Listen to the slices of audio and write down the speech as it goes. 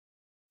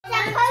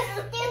supposed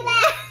to do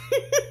that.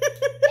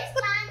 It's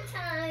lime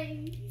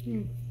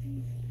time.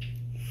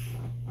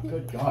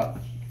 Good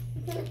God.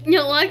 You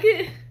don't like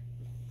it?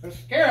 It's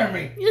scaring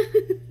me.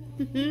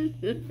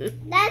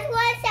 That's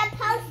what it's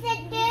supposed to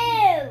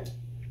do.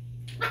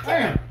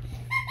 Damn.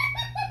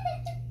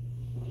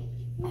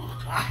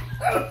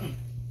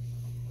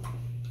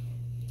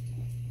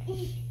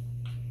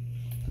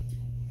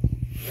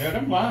 Yeah,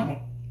 them lime.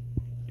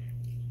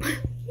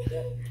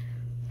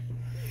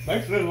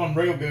 Makes this one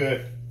real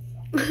good.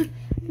 Do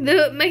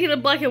it, make it a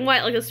black and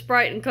white like a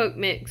Sprite and Coke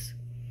mix.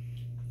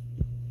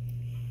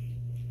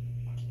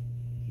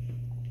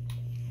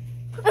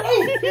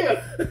 Oh,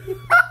 shit.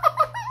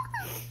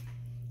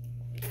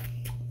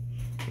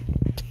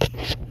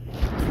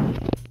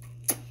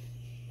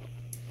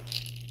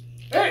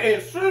 It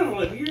is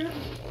sizzling here.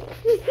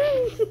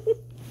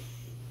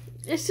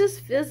 It's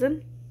just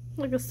fizzing.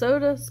 Like a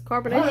soda, it's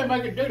How carbonation. did they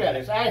make it do that?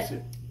 It's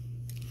acid.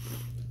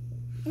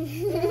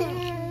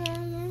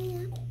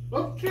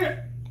 Oh, shit.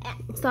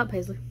 Stop,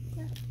 Paisley.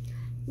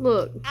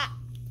 Look.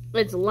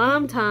 It's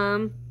lime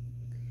time.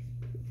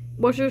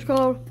 What's yours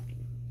called?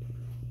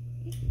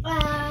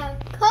 Oh,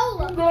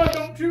 Cola. God,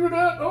 don't chew it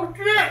up. Oh,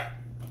 shit.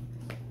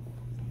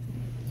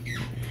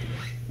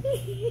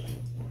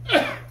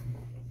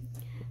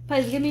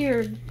 Paisley, give me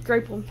your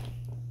grape one.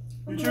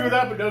 You chew it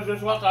up, it does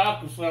just like the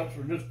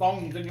Alka-Seltzer, just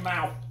foams in your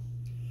mouth.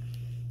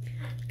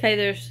 Okay,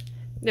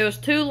 there was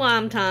 2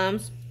 lime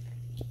times.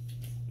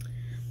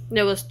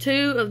 There was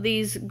 2 of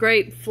these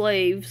grape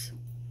flavs.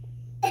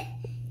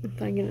 If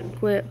I can get it to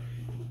quit.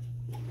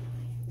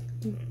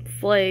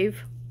 Flav.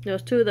 There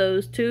was 2 of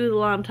those, 2 of the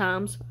lime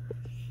times.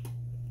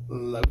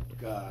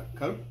 Loca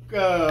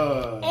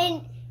Coca.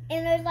 And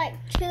there's like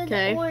 2 of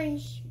Okay. the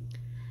orange.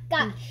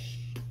 Gosh.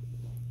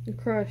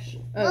 Crush.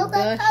 Oh, Loca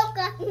gosh.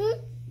 Coca.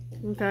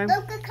 Okay.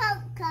 Loca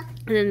Coca.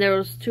 And then there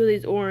was 2 of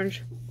these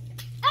orange.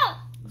 Oh.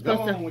 Go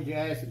on with your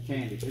acid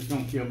candy. It's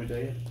gonna kill me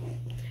dead.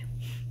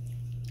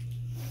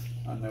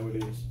 I know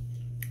it is.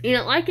 You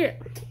don't like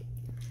it?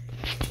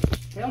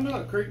 Hell no,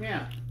 it creeped me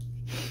out.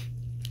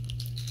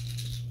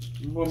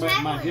 I'm gonna make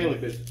Try my one. jelly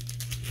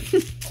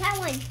biscuit. Try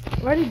one.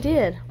 I already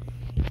did.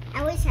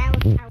 I wish I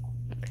was. Can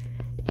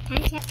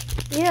I try?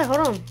 Yeah,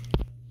 hold on.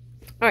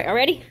 Alright, are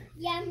ready?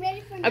 Yeah, I'm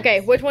ready for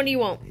Okay, which one do you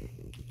want?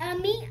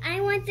 Me, I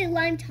want the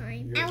lime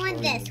time. I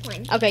want this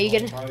one. Okay, you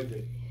get.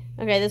 Crazy.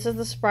 Okay, this is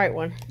the Sprite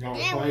one. Y'all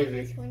I want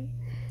this crazy. one.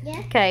 Yeah.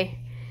 Okay,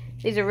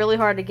 these are really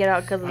hard to get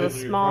out because of the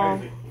Crazy, small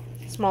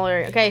crazy.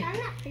 area. Okay, I'm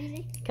not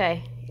freezing.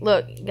 okay.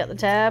 Look, you got the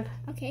tab,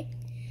 Okay.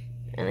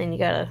 and then you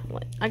gotta.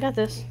 I got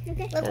this.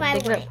 Okay. Look Gotta my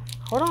dig it way. up.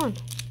 Hold on.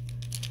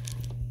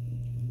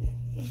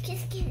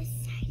 Just get a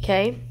side.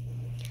 Okay.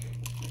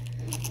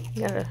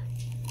 You gotta.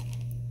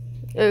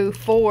 Ooh,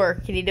 4.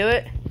 Can you do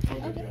it? Oh,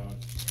 good God.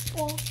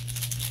 Well,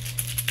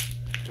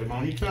 Put them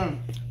on your tongue.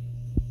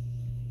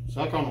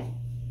 Suck on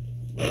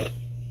them.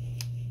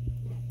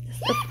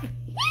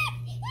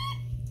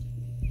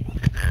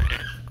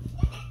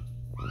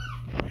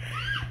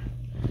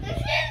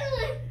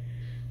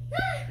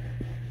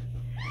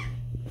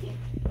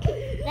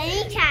 let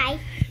me try.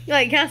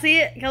 Like, can I see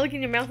it? Can I look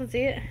in your mouth and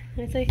see it?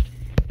 Let me see.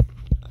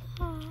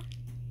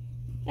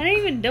 I ain't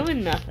even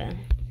doing nothing.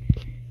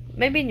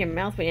 Maybe in your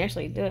mouth when you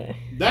actually do it.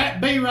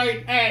 That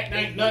B-rate act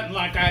ain't nothing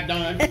like I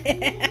done.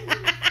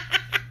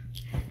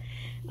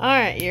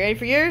 Alright, you ready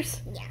for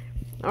yours? Yeah.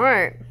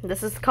 Alright,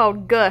 this is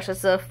called Gush.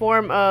 It's a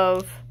form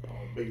of. Oh,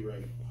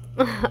 B-rate.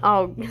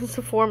 Oh, it's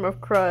a form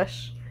of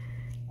crush.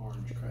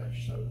 Orange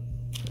Crush soda.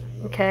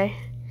 Okay.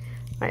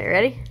 Alright, you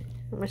ready?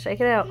 I'm gonna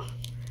shake it out.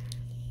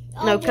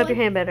 No, cup your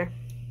hand better.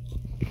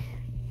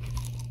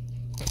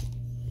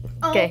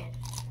 Okay.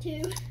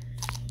 2.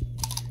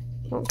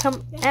 Won't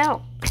come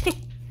out.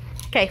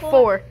 Okay,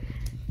 4.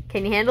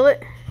 Can you handle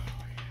it?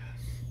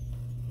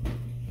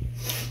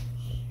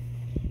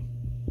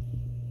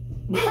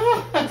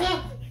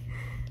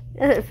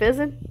 Is it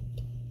fizzing?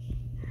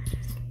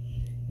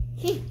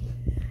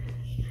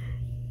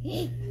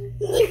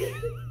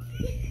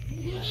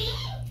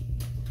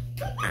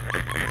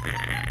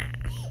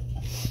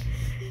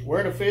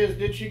 Where the fizz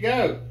did she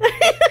go?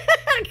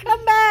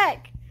 Come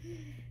back.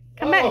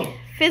 Come Oh. back.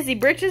 Fizzy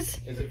britches.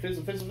 Is it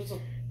fizzle, fizzle,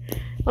 fizzle?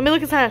 Let me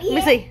look inside. Let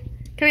me see.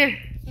 Come here.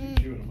 She's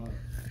chewing them up.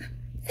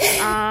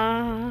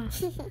 Ah.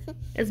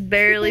 It's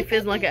barely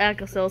fizzing like an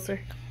Alka-Seltzer.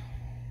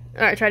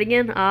 Alright, try it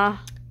again.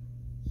 Ah.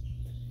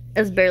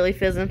 It's barely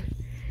fizzing.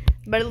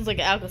 But it looks like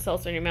an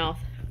Alka-Seltzer in your mouth.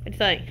 What do you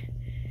think?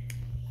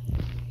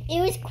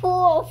 It was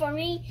cool for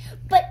me,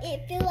 but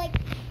it feel like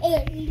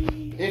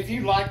it. If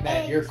you like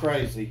that, you're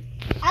crazy.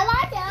 I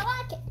like it. I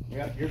like it.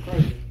 Yeah, you're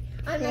crazy.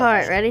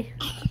 Alright, ready?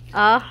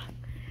 Ah.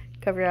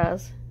 Cover your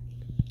eyes.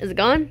 Is it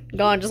gone?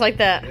 Gone, just like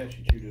that. Yeah,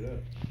 she chewed it up.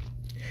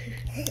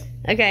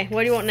 Okay,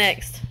 what do you want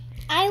next?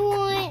 I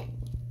want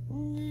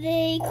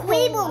the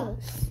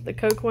Quibbles. The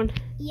Coke one?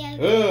 Yeah.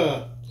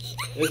 Ugh.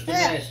 It's the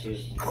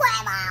nastiest.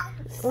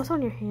 Quibbles. What's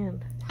on your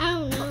hand? I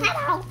don't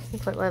know.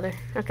 Looks like leather.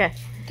 Okay.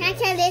 Can I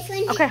try this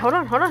one? Okay, hold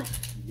on, hold on.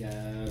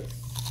 Yes.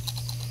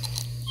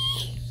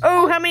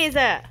 Oh, how many is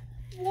that?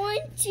 1,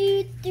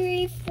 2,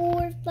 3,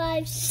 4, 5,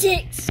 5,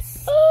 6.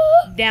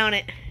 Down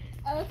it.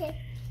 Okay.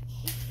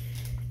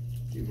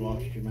 You've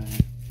lost your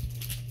mind.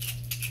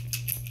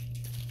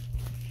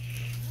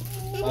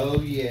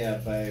 Oh yeah,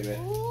 baby.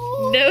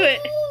 Do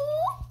it.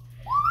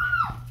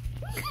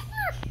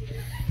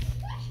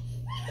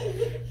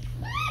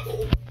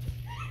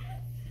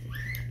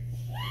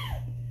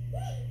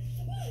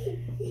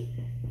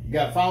 You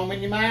got foam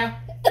in your mouth?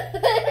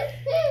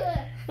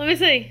 Let me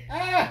see.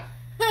 Ah!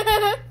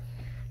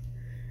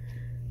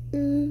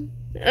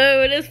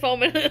 Oh, it is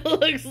foaming. It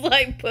looks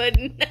like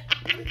pudding.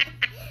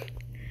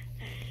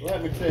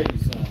 Let me tell you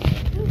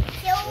something.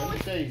 Let me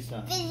tell you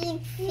something.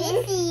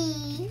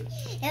 Fizzy.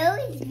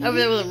 Over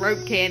there with a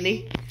rope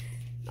candy.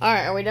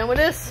 Alright, are we done with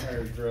this?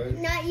 There's Rose.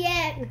 Not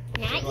yet.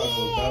 Not Like a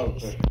little yet. dog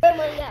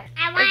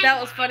pepper. If that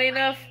was funny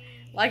enough,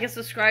 like and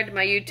subscribe to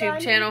my YouTube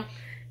channel.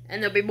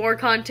 And there'll be more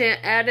content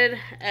added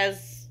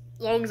as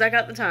long as I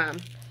got the time.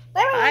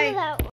 Where was Bye. that?